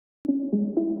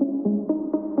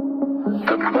It's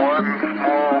one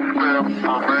small step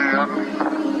for man.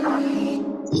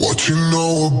 What you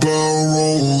know about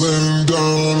rolling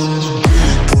down in the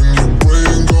deep? When your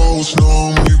brain goes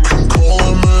numb, you can call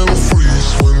a metal freeze.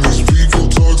 When these people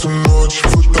talk too much,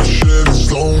 put that shit in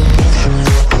slow motion.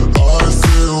 Yeah, I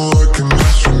feel like an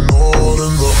astronaut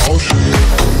in the ocean.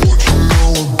 Yeah. What you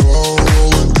know about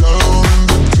rolling down in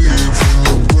the deep? When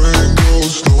your brain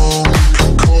goes numb, you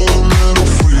can call a metal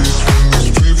freeze. When these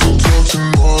people talk too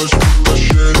much, put that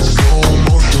shit in slow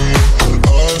motion. Yeah,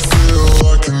 I feel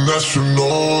like an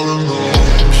astronaut in the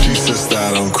ocean. She says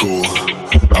that I'm cool.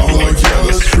 I'm like, yeah,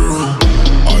 that's true.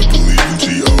 I believe in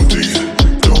G-O-D,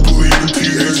 don't believe in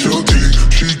T-H-O-D.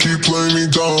 She keep playing me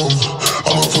down,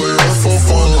 I'ma play her for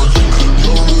fun.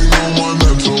 Don't really know my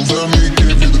mental, let me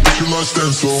give you the picture like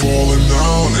stencil. Falling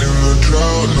out in the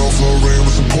drought, no flow rain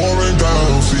was pouring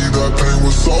down. See that pain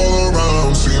was all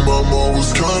around, see my mom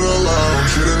was kinda loud.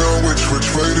 Didn't know which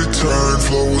way to turn,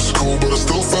 flow was cool but I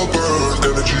still felt burned.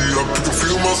 Energy up, you can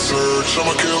feel my surge,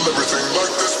 I'ma kill everything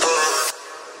like this burn.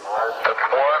 It's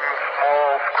one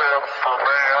small step for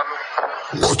man.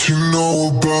 What you know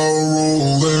about rolling